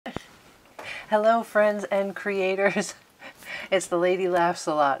Hello friends and creators. It's the lady laughs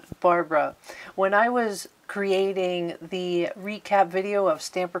a lot, Barbara. When I was creating the recap video of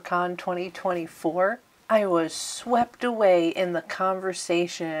StamperCon 2024, I was swept away in the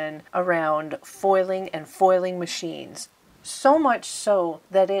conversation around foiling and foiling machines. So much so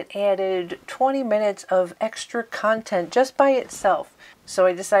that it added 20 minutes of extra content just by itself. So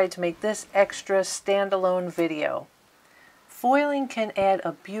I decided to make this extra standalone video. Foiling can add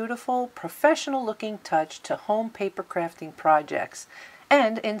a beautiful, professional-looking touch to home paper crafting projects,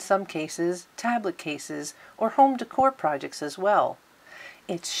 and in some cases, tablet cases or home decor projects as well.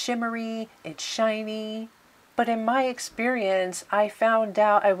 It's shimmery, it's shiny, but in my experience, I found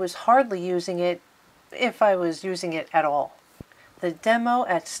out I was hardly using it, if I was using it at all. The demo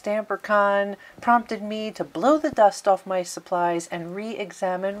at StamperCon prompted me to blow the dust off my supplies and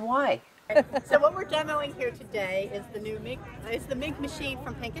re-examine why. So what we're demoing here today is the MIG machine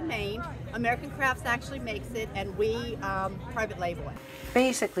from Pink and Main. American Crafts actually makes it, and we private label it.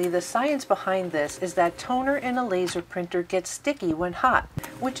 Basically, the science behind this is that toner in a laser printer gets sticky when hot,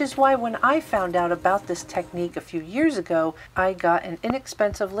 which is why when I found out about this technique a few years ago, I got an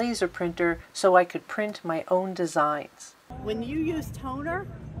inexpensive laser printer so I could print my own designs. When you use toner,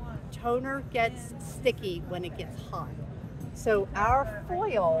 toner gets sticky when it gets hot. So our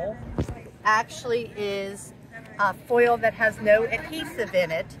foil actually is a foil that has no adhesive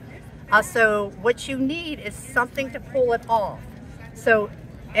in it. So what you need is something to pull it off. So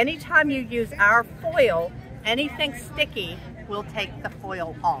anytime you use our foil, anything sticky will take the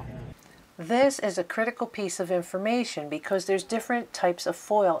foil off. This is a critical piece of information because there's different types of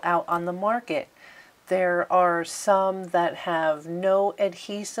foil out on the market. There are some that have no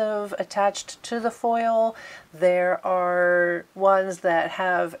adhesive attached to the foil. There are ones that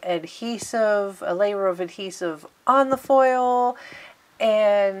have adhesive, a layer of adhesive on the foil,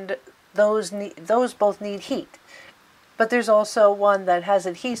 and those both need heat. But there's also one that has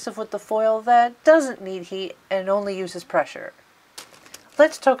adhesive with the foil that doesn't need heat and only uses pressure.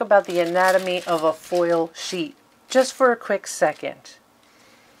 Let's talk about the anatomy of a foil sheet, just for a quick second.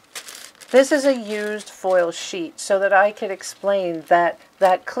 This is a used foil sheet so that I could explain that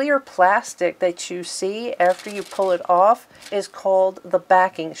that clear plastic that you see after you pull it off is called the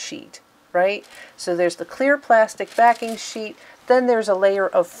backing sheet, right? So there's the clear plastic backing sheet, then there's a layer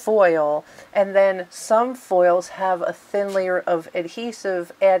of foil, and then some foils have a thin layer of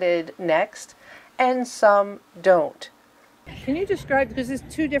adhesive added next, and some don't. Can you describe, because there's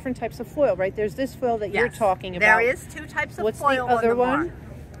two different types of foil, right? There's this foil that you're talking about. There is two types of foil. What's the other one?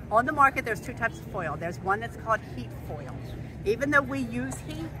 On the market, there's two types of foil. There's one that's called heat foil. Even though we use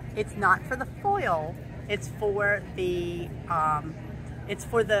heat, it's not for the foil. It's for the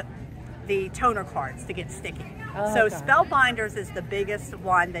toner cards to get sticky. Oh, so okay. Spellbinders is the biggest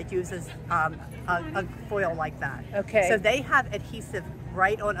one that uses a foil like that. Okay. So they have adhesive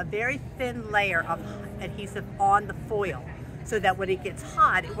right on a very thin layer of adhesive on the foil, so that when it gets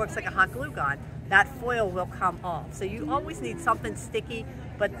hot, it works like a hot glue gun. That foil will come off. So you always need something sticky,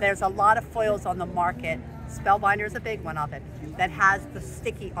 but there's a lot of foils on the market. Spellbinder is a big one of it, that has the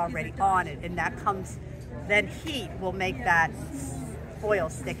sticky already on it, and that comes, then heat will make that foil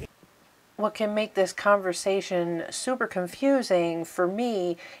sticky. What can make this conversation super confusing for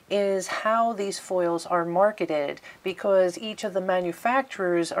me is how these foils are marketed, because each of the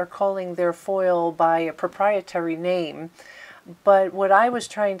manufacturers are calling their foil by a proprietary name. But what I was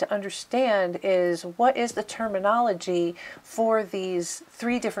trying to understand is, what is the terminology for these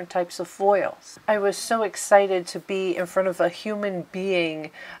three different types of foils? I was so excited to be in front of a human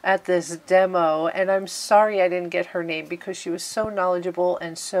being at this demo, and I'm sorry I didn't get her name because she was so knowledgeable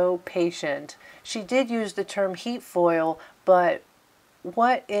and so patient. She did use the term heat foil, but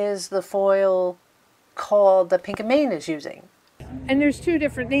what is the foil called that Pink and Main is using? And there's two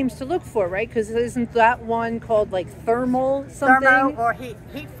different names to look for, right? Because isn't that one called like thermal something? Thermo or heat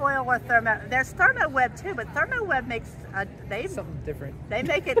foil or thermo. There's thermo web too, but thermo web makes something different. They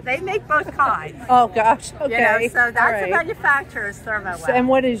make both kinds. Oh gosh, okay. You know, so that's the manufacturer's thermo web. So, and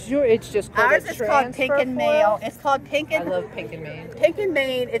what is your? It's just called ours is called Pink and Main. It's called Pink and. I love Pink and Main. Pink and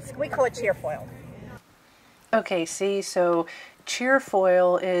Main. We call it cheer foil. Okay, see, so cheer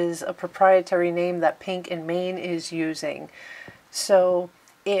foil is a proprietary name that Pink and Main is using. So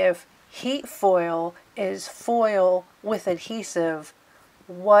if heat foil is foil with adhesive,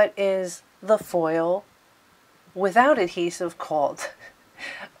 what is the foil without adhesive called?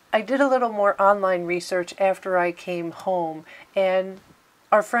 I did a little more online research after I came home, and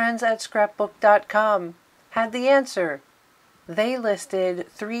our friends at scrapbook.com had the answer. They listed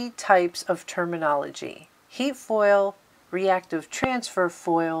 3 types of terminology: heat foil, reactive transfer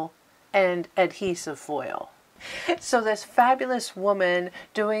foil, and adhesive foil. So this fabulous woman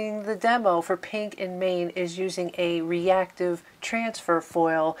doing the demo for Pink in Maine is using a reactive transfer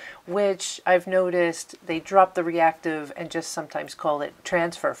foil, which I've noticed they drop the reactive and just sometimes call it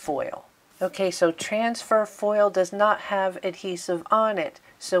transfer foil. Okay, so transfer foil does not have adhesive on it,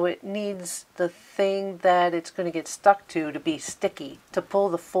 so it needs the thing that it's going to get stuck to be sticky to pull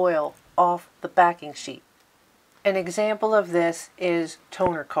the foil off the backing sheet. An example of this is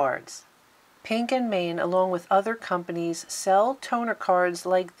toner cards. Pink and Maine, along with other companies, sell toner cards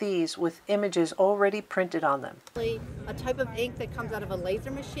like these with images already printed on them. A type of ink that comes out of a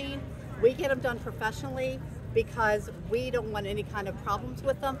laser machine. We get them done professionally because we don't want any kind of problems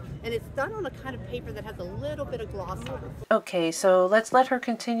with them, and it's done on a kind of paper that has a little bit of gloss on it. Okay, so let's let her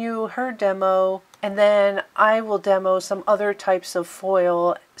continue her demo, and then I will demo some other types of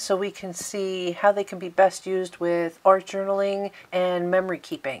foil so we can see how they can be best used with art journaling and memory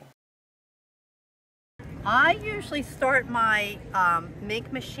keeping. I usually start my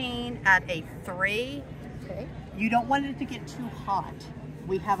make machine at a 3. Okay. You don't want it to get too hot.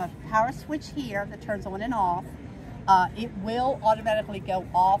 We have a power switch here that turns on and off. It will automatically go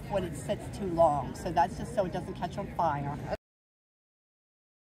off when it sits too long. So that's just so it doesn't catch on fire.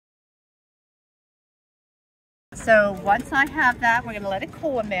 So once I have that, we're going to let it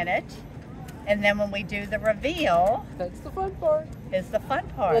cool a minute. And then when we do the reveal, That's the fun part. is the fun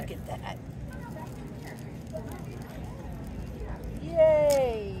part. Look at that.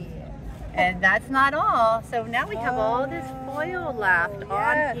 Yay! And that's not all. So now we have all this foil left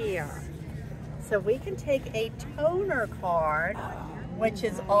on here. So we can take a toner card, which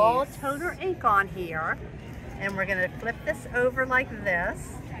is all toner ink on here, and we're going to flip this over like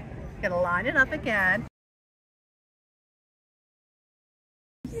this. Going to line it up again.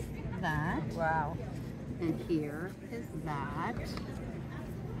 That. Wow. And here is that.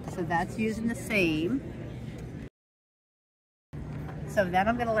 So that's using the same. So then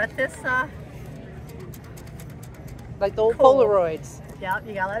I'm going to let this, Like the old cool. Polaroids. Yeah,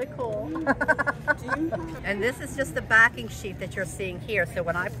 you gotta let it cool. And this is just the backing sheet that you're seeing here. So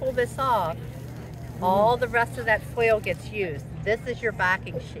when I pull this off, all the rest of that foil gets used. This is your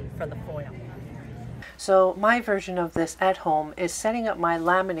backing sheet for the foil. So my version of this at home is setting up my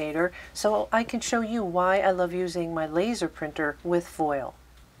laminator so I can show you why I love using my laser printer with foil.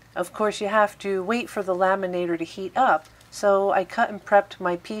 Of course, you have to wait for the laminator to heat up, so I cut and prepped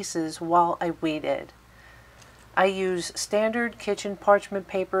my pieces while I waited. I use standard kitchen parchment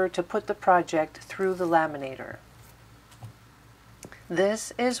paper to put the project through the laminator.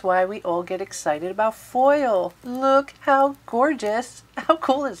 This is why we all get excited about foil. Look how gorgeous! How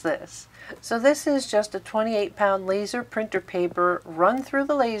cool is this? So this is just a 28-pound laser printer paper run through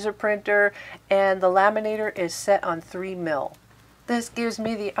the laser printer, and the laminator is set on 3 mil. This gives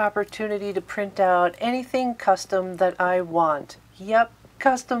me the opportunity to print out anything custom that I want. Yep,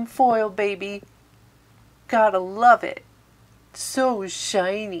 custom foil, baby. Gotta love it. So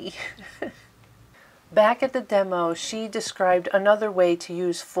shiny. Back at the demo, she described another way to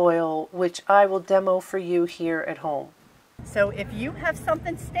use foil, which I will demo for you here at home. So if you have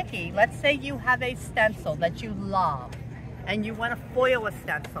something sticky, let's say you have a stencil that you love and you want to foil a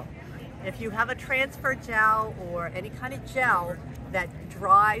stencil. If you have a transfer gel or any kind of gel that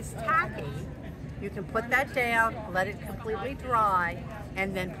dries tacky, you can put that down, let it completely dry,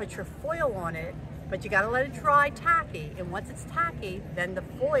 and then put your foil on it. But you got to let it dry tacky, and once it's tacky, then the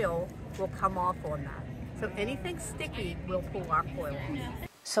foil will come off on that. So anything sticky will pull our foil off.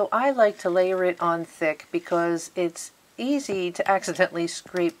 So I like to layer it on thick because it's easy to accidentally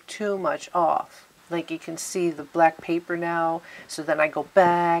scrape too much off. Like you can see the black paper now, so then I go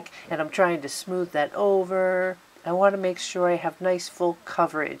back and I'm trying to smooth that over. I want to make sure I have nice full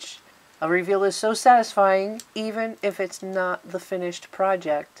coverage. A reveal is so satisfying even if it's not the finished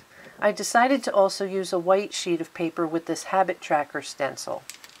project. I decided to also use a white sheet of paper with this habit tracker stencil.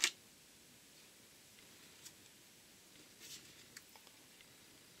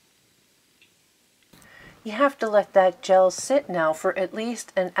 You have to let that gel sit now for at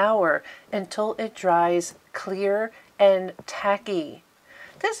least an hour until it dries clear and tacky.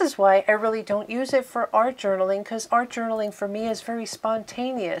 This is why I really don't use it for art journaling, because art journaling for me is very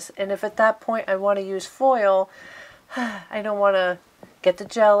spontaneous, and if at that point I want to use foil, I don't want to get the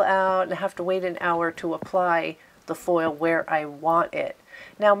gel out and have to wait an hour to apply the foil where I want it.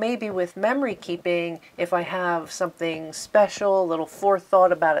 Now maybe with memory keeping, if I have something special, a little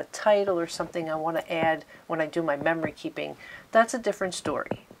forethought about a title or something I want to add when I do my memory keeping, that's a different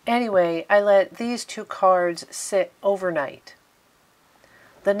story. Anyway, I let these 2 cards sit overnight.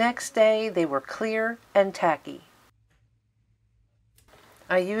 The next day they were clear and tacky.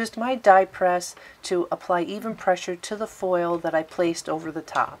 I used my die press to apply even pressure to the foil that I placed over the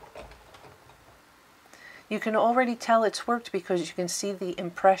top. You can already tell it's worked because you can see the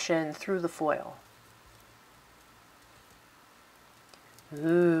impression through the foil.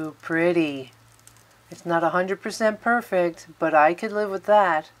 Ooh, pretty. It's not 100% perfect, but I could live with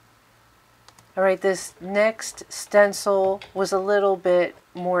that. Alright, this next stencil was a little bit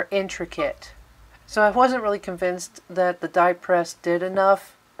more intricate. So I wasn't really convinced that the die press did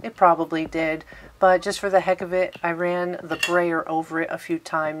enough. It probably did, but just for the heck of it, I ran the brayer over it a few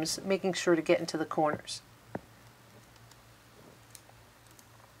times, making sure to get into the corners.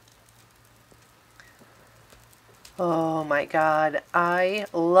 Oh my god, I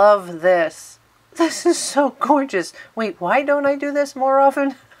love this. This is so gorgeous. Wait, why don't I do this more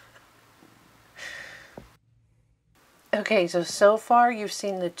often? Okay, so far you've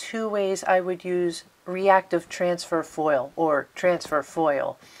seen the two ways I would use reactive transfer foil or transfer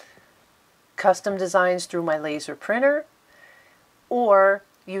foil. Custom designs through my laser printer, or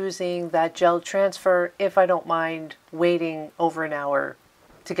using that gel transfer if I don't mind waiting over an hour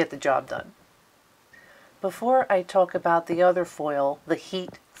to get the job done. Before I talk about the other foil, the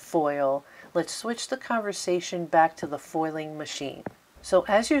heat foil, let's switch the conversation back to the foiling machine. So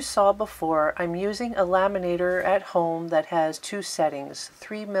as you saw before, I'm using a laminator at home that has two settings,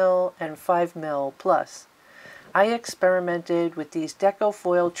 3mm and 5mm plus. I experimented with these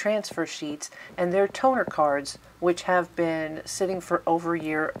decofoil transfer sheets and their toner cards, which have been sitting for over a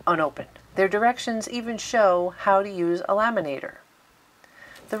year unopened. Their directions even show how to use a laminator.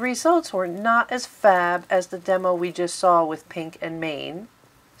 The results were not as fab as the demo we just saw with Pink and Maine.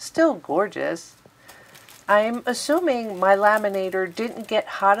 Still gorgeous. I'm assuming my laminator didn't get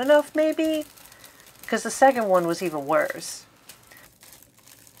hot enough maybe, because the second one was even worse.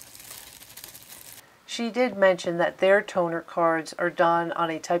 She did mention that their toner cards are done on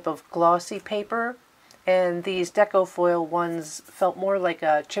a type of glossy paper, and these decofoil ones felt more like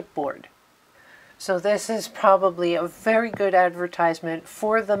a chipboard. So this is probably a very good advertisement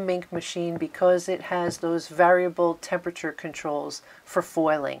for the Mink machine because it has those variable temperature controls for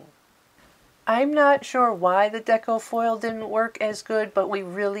foiling. I'm not sure why the decofoil didn't work as good, but we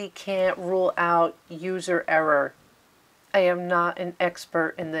really can't rule out user error. I am not an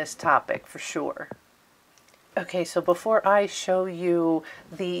expert in this topic for sure. Okay, so before I show you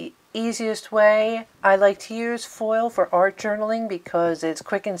the easiest way I like to use foil for art journaling because it's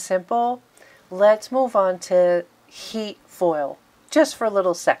quick and simple, let's move on to heat foil, just for a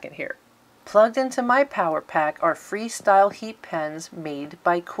little second here. Plugged into my power pack are freestyle heat pens made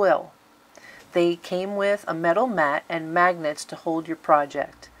by Quill. They came with a metal mat and magnets to hold your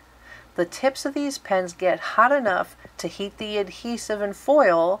project. The tips of these pens get hot enough to heat the adhesive and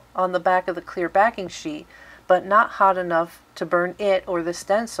foil on the back of the clear backing sheet, but not hot enough to burn it or the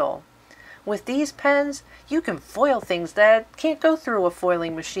stencil. With these pens, you can foil things that can't go through a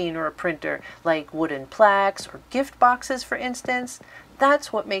foiling machine or a printer, like wooden plaques or gift boxes, for instance.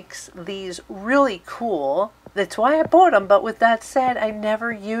 That's what makes these really cool. That's why I bought them, but with that said, I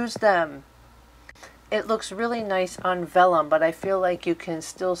never used them. It looks really nice on vellum, but I feel like you can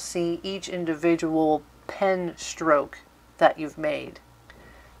still see each individual pen stroke that you've made.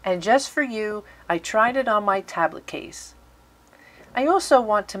 And just for you, I tried it on my tablet case. I also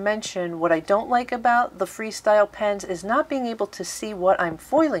want to mention what I don't like about the freestyle pens is not being able to see what I'm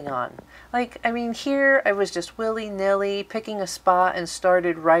foiling on. Here I was just willy-nilly picking a spot and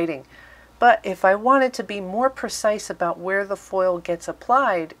started writing. But if I wanted to be more precise about where the foil gets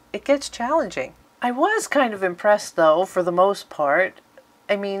applied, it gets challenging. I was kind of impressed though, for the most part.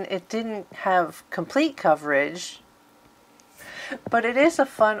 It didn't have complete coverage, but it is a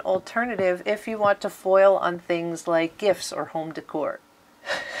fun alternative if you want to foil on things like gifts or home decor.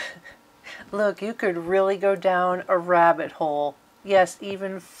 Look, you could really go down a rabbit hole. Yes,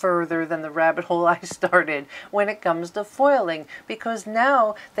 even further than the rabbit hole I started when it comes to foiling, because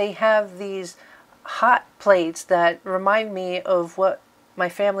now they have these hot plates that remind me of what my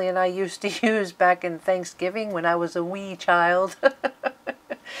family and I used to use back in Thanksgiving when I was a wee child.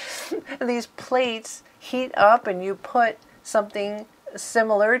 These plates heat up and you put something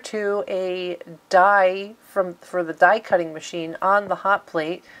similar to a die for the die cutting machine on the hot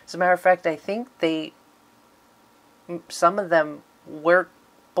plate. As a matter of fact, I think some of them work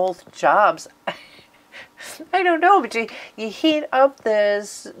both jobs. I don't know, but you heat up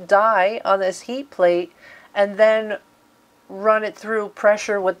this die on this heat plate and then run it through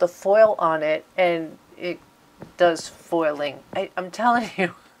pressure with the foil on it, and it does foiling. I'm telling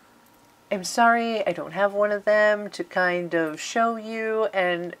you. I'm sorry I don't have one of them to kind of show you,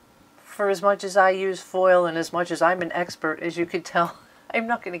 and for as much as I use foil and as much as I'm an expert, as you could tell, I'm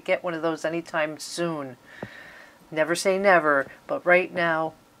not going to get one of those anytime soon. Never say never, but right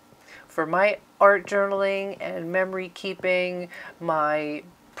now, for my art journaling and memory keeping, my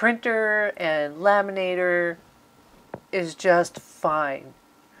printer and laminator is just fine.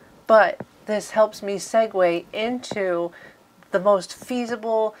 But this helps me segue into the most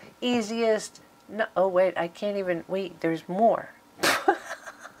feasible, easiest, no, oh wait, I can't even, wait, there's more.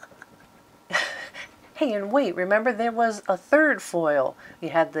 Hey, and wait, remember there was a third foil. You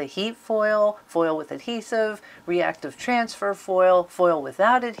had the heat foil, foil with adhesive, reactive transfer foil, foil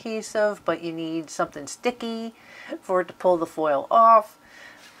without adhesive, but you need something sticky for it to pull the foil off.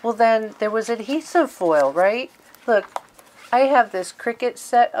 Well then, there was adhesive foil, right? Look, I have this Cricut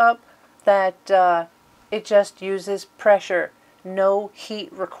set up that it just uses pressure, no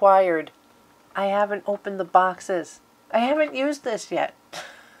heat required. I haven't opened the boxes. I haven't used this yet.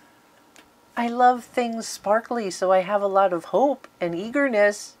 I love things sparkly, so I have a lot of hope and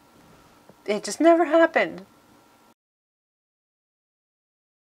eagerness. It just never happened.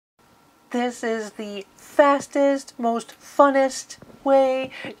 This is the fastest, most funnest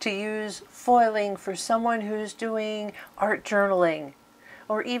way to use foiling for someone who's doing art journaling,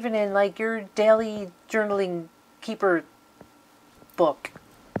 or even in like your daily journaling keeper book.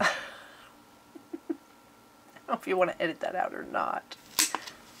 I don't know if you want to edit that out or not.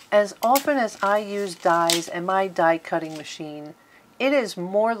 As often as I use dies and my die cutting machine, it is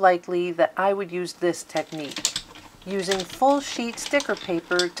more likely that I would use this technique, using full sheet sticker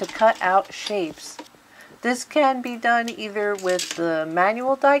paper to cut out shapes. This can be done either with the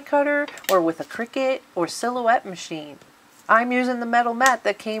manual die cutter or with a Cricut or Silhouette machine. I'm using the metal mat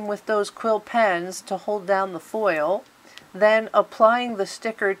that came with those quill pens to hold down the foil, then applying the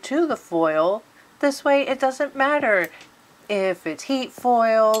sticker to the foil. This way it doesn't matter if it's heat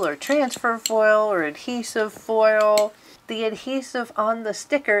foil or transfer foil or adhesive foil. The adhesive on the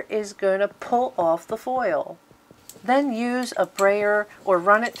sticker is going to pull off the foil. Then use a brayer or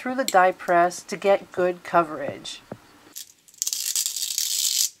run it through the die press to get good coverage.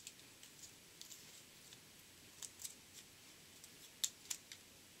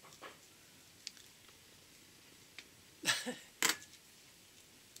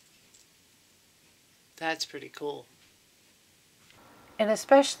 That's pretty cool. And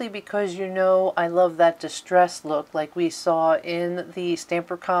especially because you know I love that distress look like we saw in the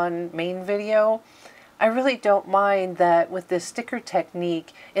StamperCon main video. I really don't mind that with this sticker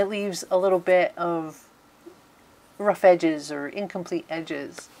technique it leaves a little bit of rough edges or incomplete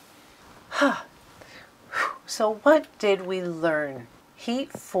edges. So what did we learn?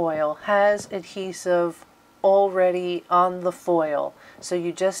 Heat foil has adhesive already on the foil, so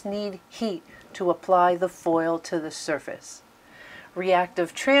you just need heat to apply the foil to the surface.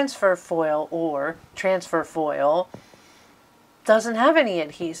 Reactive transfer foil or transfer foil doesn't have any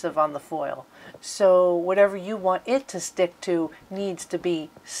adhesive on the foil, so whatever you want it to stick to needs to be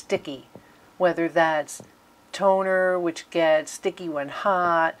sticky, whether that's toner, which gets sticky when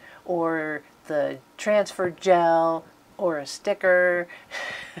hot, or the transfer gel, or a sticker.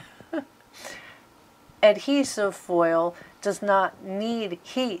 Adhesive foil does not need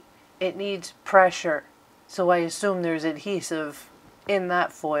heat, it needs pressure. So I assume there's adhesive in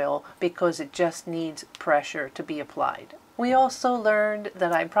that foil because it just needs pressure to be applied. We also learned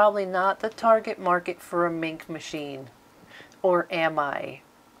that I'm probably not the target market for a mink machine. Or am I?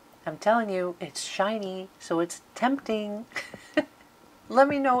 I'm telling you, it's shiny, so it's tempting. Let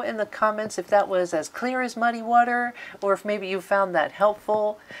me know in the comments if that was as clear as muddy water, or if maybe you found that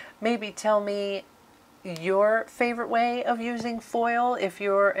helpful. Maybe tell me your favorite way of using foil if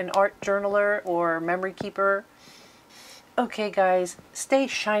you're an art journaler or memory keeper. Okay guys, stay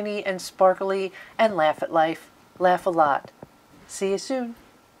shiny and sparkly and laugh at life. Laugh a lot. See you soon.